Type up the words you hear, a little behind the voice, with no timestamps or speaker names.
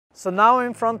So now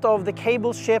in front of the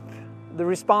Cableship, the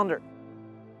Responder.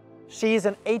 She is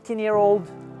an 18-year-old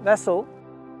vessel.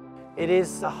 It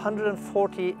is a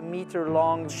 140-meter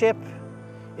long ship.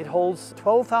 It holds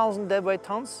 12,000 deadweight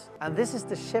tons, and this is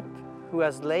the ship who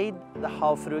has laid the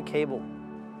Havfrue Cable.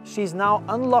 She's now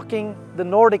unlocking the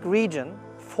Nordic region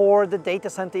for the data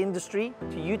center industry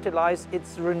to utilize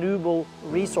its renewable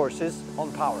resources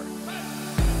on power.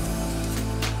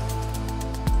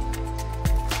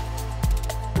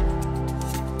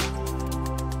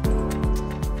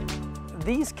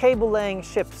 These cable-laying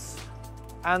ships,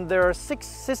 and there are 6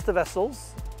 sister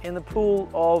vessels in the pool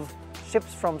of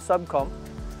ships from Subcom,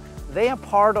 they are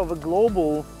part of a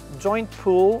global joint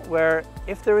pool where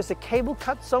if there is a cable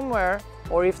cut somewhere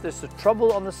or if there's a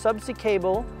trouble on the subsea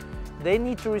cable, they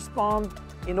need to respond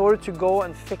in order to go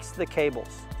and fix the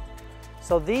cables.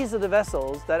 So these are the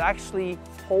vessels that actually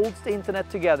holds the internet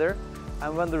together,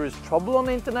 and when there is trouble on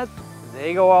the internet,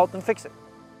 they go out and fix it.